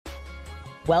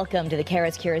Welcome to the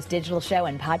Kara's Cures digital show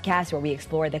and podcast where we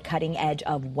explore the cutting edge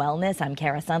of wellness. I'm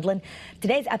Kara Sundlin.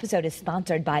 Today's episode is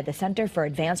sponsored by the Center for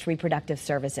Advanced Reproductive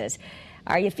Services.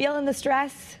 Are you feeling the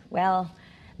stress? Well,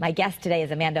 my guest today is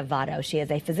Amanda Votto. She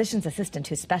is a physician's assistant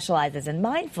who specializes in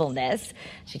mindfulness.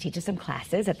 She teaches some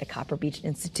classes at the Copper Beech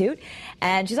Institute,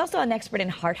 and she's also an expert in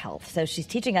heart health. So she's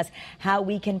teaching us how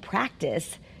we can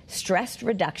practice stress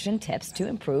reduction tips to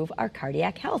improve our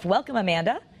cardiac health. Welcome,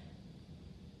 Amanda.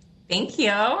 Thank you.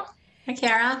 Hi,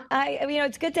 Kara.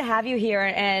 It's good to have you here.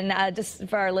 And just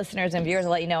for our listeners and viewers,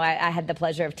 I'll let you know, I had the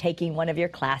pleasure of taking one of your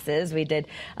classes. We did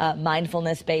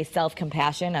mindfulness-based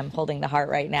self-compassion. I'm holding the heart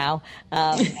right now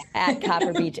at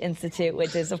Copper Beech Institute,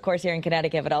 which is, of course, here in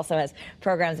Connecticut, but also has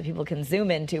programs that people can Zoom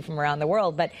into from around the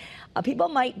world. But people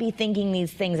might be thinking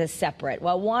these things as separate.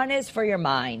 Well, one is for your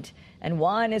mind and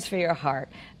one is for your heart.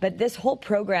 But this whole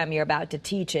program you're about to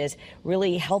teach is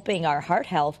really helping our heart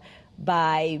health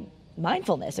by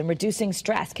mindfulness and reducing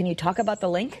stress. Can you talk about the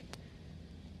link?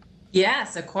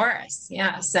 Yes, of course.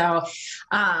 Yeah. So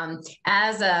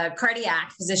as a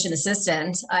cardiac physician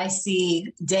assistant, I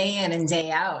see day in and day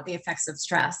out the effects of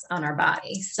stress on our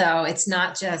body. So it's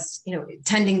not just,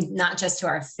 tending not just to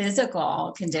our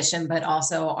physical condition, but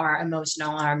also our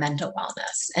emotional and our mental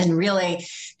wellness. And really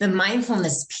the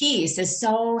mindfulness piece is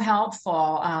so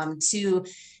helpful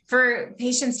for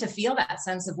patients to feel that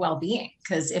sense of well-being.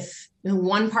 Because if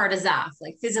one part is off,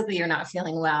 like physically you're not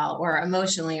feeling well, or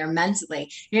emotionally or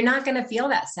mentally, you're not going to feel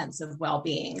that sense of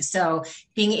well-being. So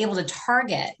being able to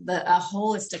target a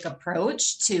holistic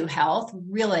approach to health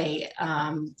really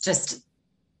just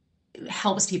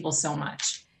helps people so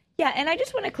much. Yeah, and I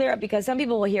just want to clear up, because some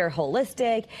people will hear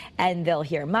holistic and they'll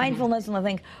hear mindfulness and they'll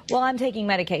think, well, I'm taking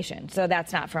medication, so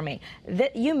that's not for me.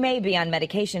 You may be on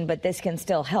medication, but this can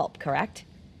still help, correct?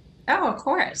 Oh, of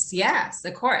course. Yes,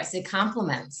 of course. It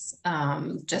complements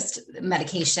just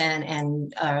medication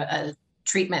and a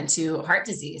treatment to heart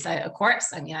disease. Of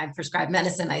course. I prescribe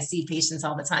medicine. I see patients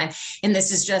all the time. And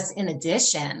this is just in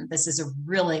addition. This is a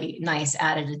really nice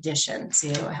added addition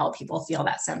to help people feel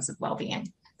that sense of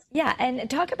well-being. Yeah, and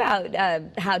talk about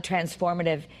how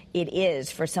transformative it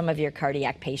is for some of your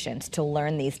cardiac patients to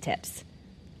learn these tips.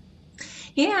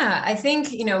 Yeah, I think,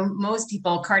 most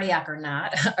people, cardiac or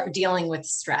not, are dealing with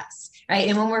stress, right?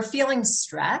 And when we're feeling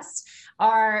stressed,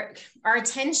 our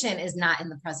attention is not in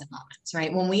the present moment,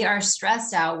 right? When we are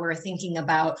stressed out, we're thinking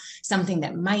about something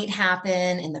that might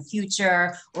happen in the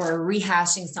future or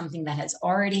rehashing something that has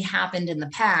already happened in the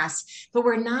past, but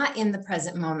we're not in the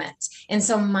present moment. And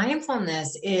so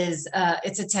mindfulness is,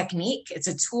 it's a technique, it's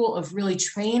a tool of really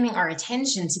training our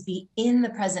attention to be in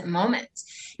the present moment.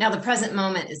 Now, the present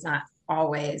moment is not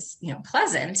always,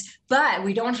 pleasant, but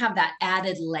we don't have that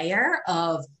added layer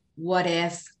of what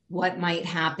if, what might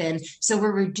happen. So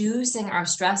we're reducing our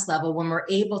stress level when we're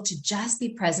able to just be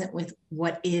present with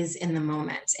what is in the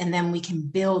moment. And then we can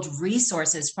build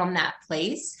resources from that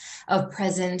place of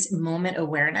present moment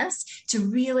awareness to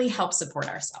really help support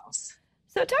ourselves.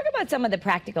 So talk about some of the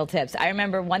practical tips. I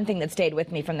remember one thing that stayed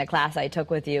with me from the class I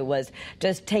took with you was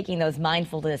just taking those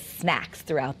mindfulness snacks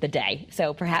throughout the day.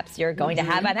 So perhaps you're going to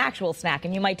have an actual snack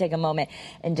and you might take a moment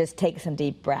and just take some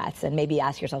deep breaths and maybe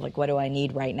ask yourself, like, what do I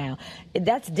need right now?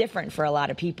 That's different for a lot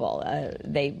of people.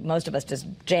 Most of us just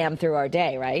jam through our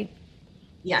day, right?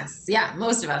 Yes. Yeah.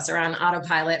 Most of us are on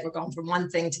autopilot. We're going from one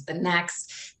thing to the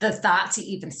next. The thought to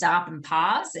even stop and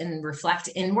pause and reflect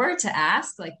inward to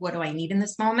ask, like, what do I need in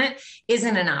this moment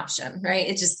isn't an option, right?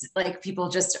 It's just like people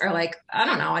just are like, I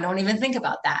don't know. I don't even think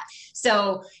about that.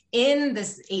 So in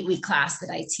this 8-week class that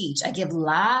I teach, I give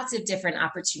lots of different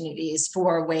opportunities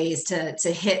for ways to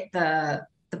hit the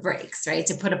brakes, right?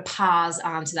 To put a pause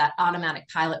onto that automatic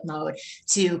pilot mode,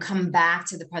 to come back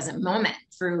to the present moment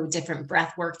through different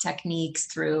breath work techniques,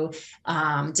 through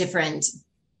different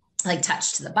like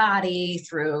touch to the body,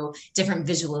 through different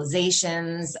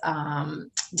visualizations,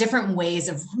 different ways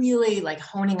of really like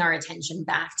honing our attention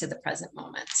back to the present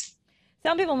moment.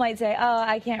 Some people might say, oh,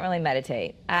 I can't really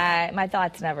meditate. My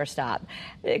thoughts never stop.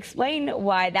 Explain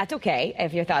why that's okay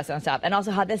if your thoughts don't stop, and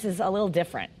also how this is a little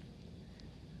different.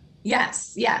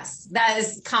 Yes, that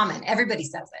is common. Everybody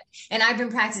says it. And I've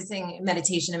been practicing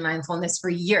meditation and mindfulness for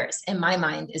years, and my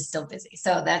mind is still busy.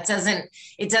 So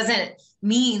it doesn't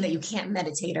mean that you can't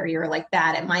meditate or you're like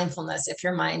bad at mindfulness if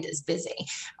your mind is busy.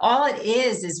 All it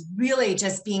is really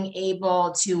just being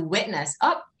able to witness,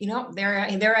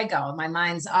 there I go. My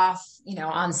mind's off,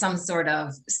 on some sort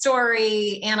of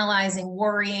story, analyzing,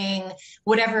 worrying,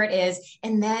 whatever it is,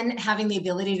 and then having the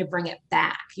ability to bring it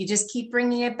back. You just keep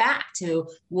bringing it back to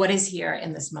what is here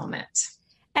in this moment.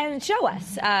 And show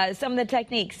us some of the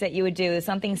techniques that you would do,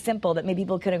 something simple that maybe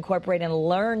people could incorporate and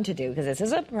learn to do, because this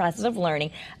is a process of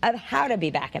learning of how to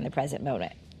be back in the present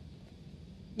moment.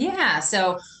 Yeah.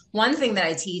 So one thing that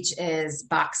I teach is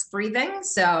box breathing.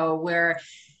 So where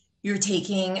you're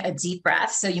taking a deep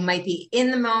breath. So you might be in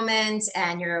the moment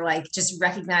and you're like just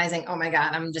recognizing, oh my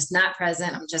God, I'm just not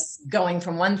present. I'm just going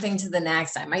from one thing to the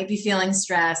next. I might be feeling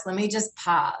stressed. Let me just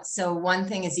pause. So one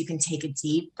thing is you can take a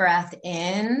deep breath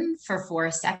in for 4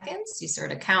 seconds. You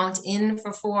sort of count in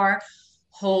for 4,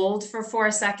 hold for 4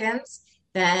 seconds,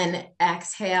 then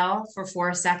exhale for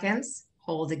 4 seconds.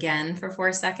 Hold again for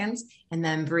 4 seconds, and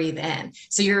then breathe in.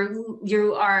 So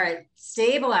you are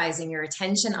stabilizing your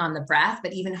attention on the breath,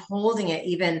 but even holding it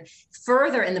even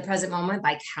further in the present moment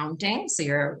by counting. So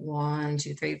you're 1,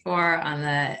 2, 3, 4 on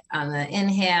the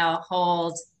inhale,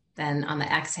 hold, then on the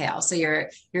exhale. So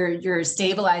you're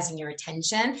stabilizing your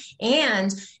attention,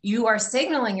 and you are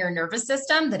signaling your nervous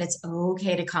system that it's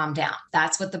okay to calm down.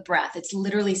 That's what the breath, it's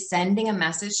literally sending a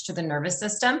message to the nervous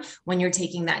system when you're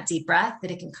taking that deep breath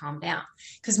that it can calm down.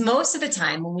 Because most of the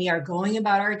time when we are going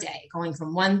about our day, going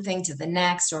from one thing to the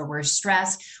next, or we're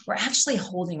stressed, we're actually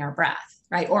holding our breath,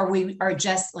 right? Or we are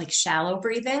just like shallow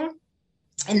breathing.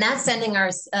 And that's sending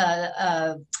our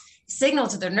signal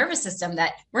to the nervous system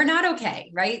that we're not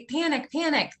okay, right?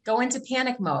 Panic, go into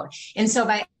panic mode. And so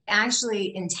by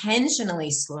actually intentionally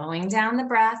slowing down the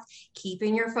breath,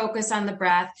 keeping your focus on the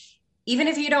breath, even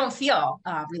if you don't feel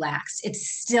relaxed, it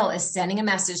still is sending a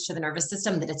message to the nervous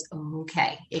system that it's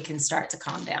okay. It can start to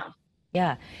calm down.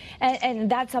 Yeah.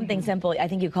 And that's something simple. I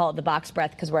think you call it the box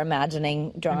breath because we're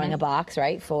imagining drawing a box,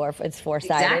 right? It's 4-sided,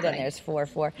 exactly. And there's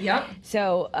 4. Yep.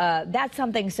 So that's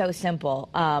something so simple.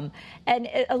 And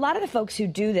a lot of the folks who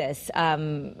do this,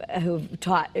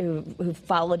 who've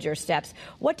followed your steps,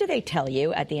 what do they tell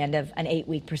you at the end of an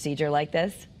 8-week procedure like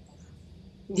this?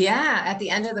 Yeah, at the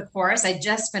end of the course, I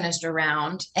just finished a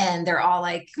round and they're all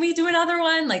like, can we do another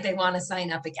one? Like they want to sign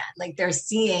up again. Like they're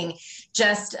seeing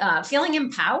just feeling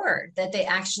empowered that they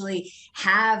actually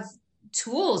have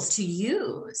tools to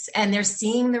use and they're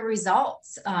seeing the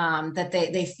results, that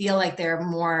they feel like they're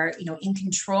more, in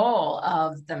control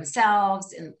of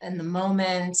themselves in the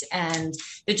moment. And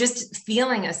they're just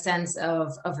feeling a sense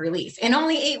of relief in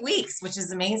only 8 weeks, which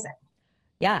is amazing.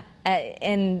 Yeah,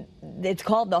 and it's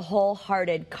called the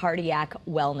Wholehearted Cardiac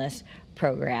Wellness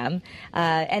Program.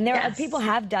 And people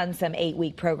have done some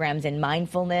 8-week programs in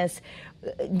mindfulness.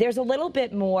 There's a little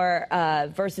bit more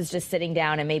versus just sitting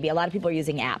down, and maybe a lot of people are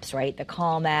using apps, right? The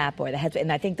Calm app or the Headspace,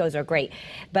 and I think those are great.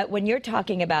 But when you're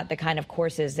talking about the kind of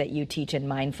courses that you teach in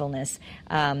mindfulness,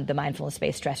 the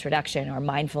mindfulness-based stress reduction or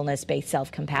mindfulness-based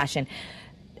self-compassion,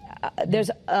 there's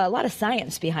a lot of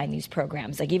science behind these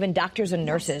programs. Like even doctors and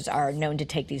nurses are known to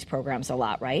take these programs a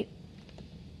lot, right?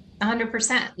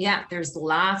 100%. Yeah, there's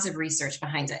lots of research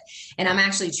behind it. And I'm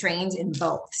actually trained in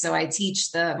both. So I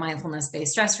teach the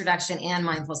mindfulness-based stress reduction and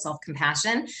mindful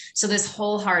self-compassion. So this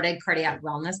Wholehearted Cardiac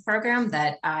Wellness Program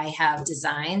that I have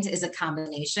designed is a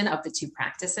combination of the two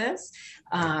practices.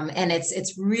 And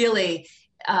it's really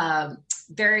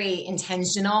very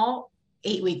intentional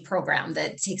 8-week program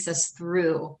that takes us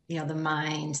through, the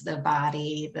mind, the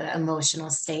body, the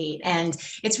emotional state. And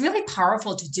it's really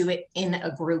powerful to do it in a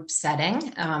group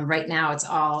setting. Right now it's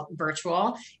all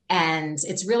virtual, and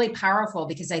it's really powerful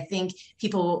because I think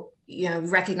people,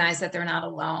 recognize that they're not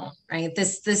alone, right?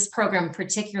 This program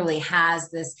particularly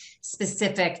has this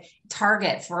specific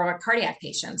target for cardiac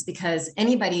patients, because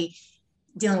anybody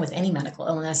dealing with any medical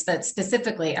illness, but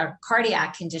specifically a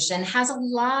cardiac condition, has a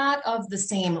lot of the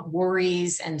same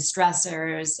worries and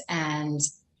stressors. And,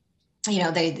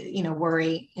 they,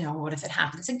 worry, what if it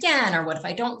happens again? Or what if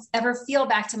I don't ever feel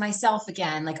back to myself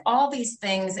again? Like all these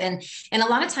things. And a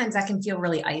lot of times that can feel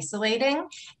really isolating.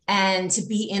 And to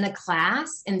be in a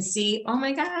class and see, oh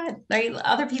my God, right?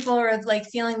 Other people are like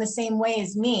feeling the same way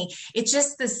as me. It's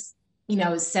just this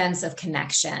sense of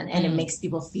connection, and it makes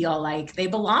people feel like they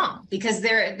belong, because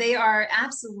they are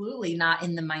absolutely not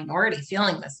in the minority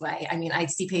feeling this way. I mean, I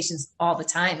see patients all the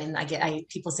time, and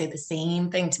people say the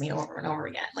same thing to me over and over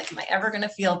again. Like, am I ever going to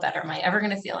feel better? Am I ever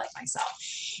going to feel like myself?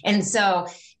 And so,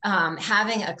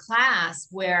 having a class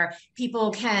where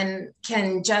people can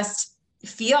just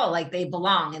feel like they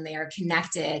belong and they are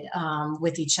connected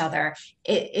with each other,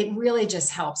 it really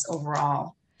just helps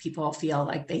overall people feel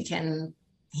like they can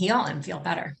heal and feel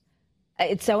better.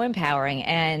 It's so empowering.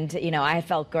 And, I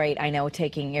felt great. I know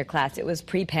taking your class, it was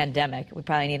pre-pandemic. We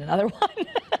probably need another one.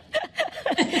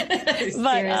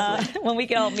 But when we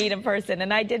can all meet in person.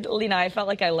 And I did, I felt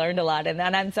like I learned a lot. And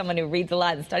I'm someone who reads a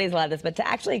lot and studies a lot of this, but to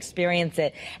actually experience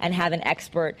it and have an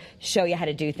expert show you how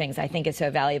to do things, I think is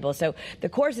so valuable. So the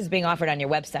course is being offered on your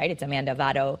website. It's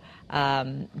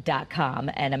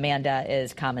amandavotto.com. And Amanda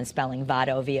is common spelling,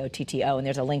 Votto, V-O-T-T-O. And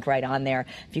there's a link right on there,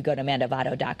 if you go to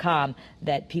amandavotto.com,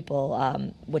 that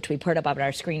people, which we put up on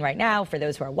our screen right now for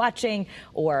those who are watching,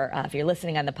 or if you're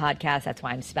listening on the podcast, that's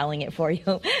why I'm spelling it for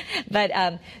you.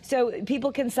 But so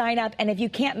people can sign up. And if you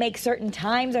can't make certain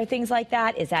times or things like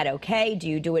that, is that okay? Do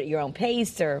you do it at your own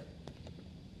pace, or?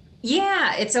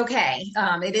 Yeah, it's okay.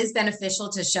 It is beneficial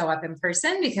to show up in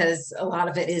person because a lot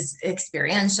of it is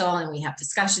experiential and we have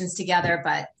discussions together,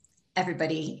 but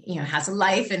everybody, has a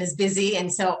life and is busy.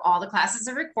 And so all the classes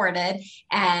are recorded.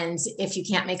 And if you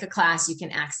can't make a class, you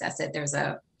can access it. There's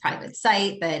a private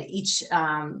site that each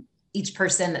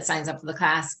person that signs up for the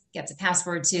class gets a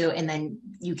password to, and then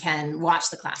you can watch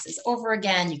the classes over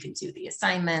again. You can do the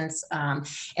assignments.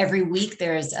 Every week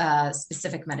there's a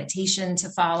specific meditation to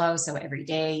follow. So every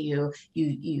day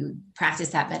you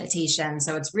practice that meditation.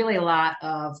 So it's really a lot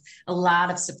of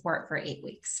support for 8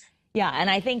 weeks. Yeah, and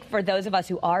I think for those of us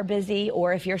who are busy,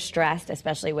 or if you're stressed,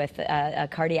 especially with a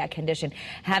cardiac condition,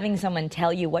 having someone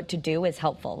tell you what to do is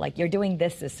helpful. Like, you're doing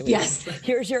this week. Yes.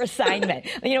 Here's your assignment.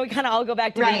 We kind of all go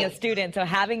back to being a student. So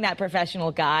having that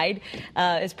professional guide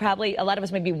is probably, a lot of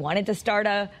us maybe wanted to start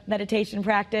a meditation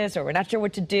practice, or we're not sure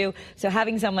what to do. So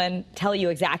having someone tell you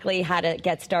exactly how to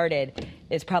get started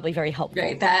is probably very helpful.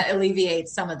 Right. That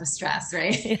alleviates some of the stress,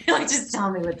 right? Like, just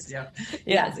tell me what to do.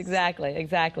 Yes, exactly.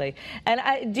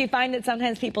 And do you find that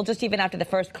sometimes people, just even after the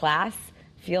first class,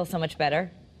 feel so much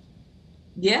better?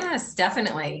 Yes,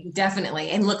 definitely.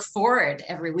 And look forward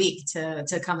every week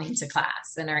to coming to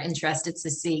class, and are interested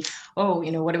to see, what are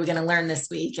we going to learn this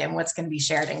week and what's going to be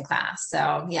shared in class.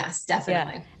 So yes,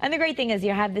 definitely. Yeah. And the great thing is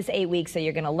you have this 8 weeks, so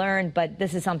you're going to learn, but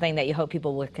this is something that you hope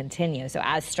people will continue. So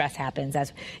as stress happens,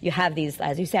 as you have these,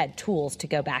 as you said, tools to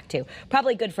go back to,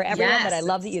 probably good for everyone. Yes. But I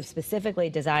love that you've specifically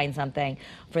designed something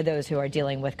for those who are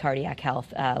dealing with cardiac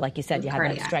health. Like you said, you have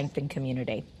that strength and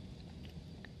community.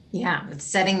 Yeah, it's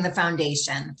setting the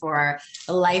foundation for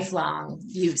a lifelong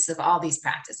use of all these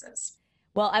practices.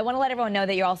 Well, I want to let everyone know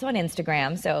that you're also on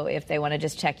Instagram. So if they want to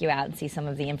just check you out and see some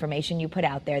of the information you put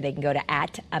out there, they can go to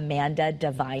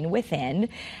 @AmandaDivineWithin.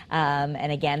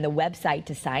 And again, the website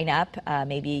to sign up.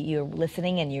 Maybe you're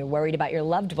listening and you're worried about your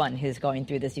loved one who's going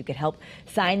through this. You could help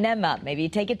sign them up. Maybe you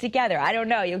take it together. I don't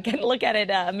know. You can look at it,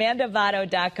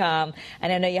 amandavotto.com.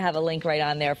 And I know you have a link right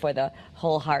on there for the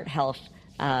Whole Heart Health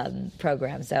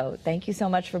program. So thank you so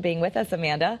much for being with us,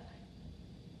 Amanda.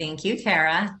 Thank you,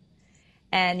 Kara.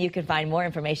 And you can find more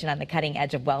information on the cutting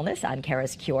edge of wellness on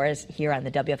Kara's Cures here on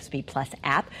the WFSB Plus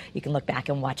app. You can look back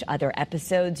and watch other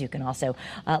episodes. You can also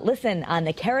listen on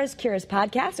the Kara's Cures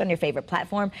podcast on your favorite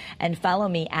platform, and follow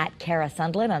me @Kara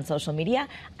Sundlin on social media.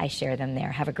 I share them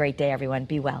there. Have a great day, everyone.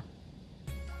 Be well.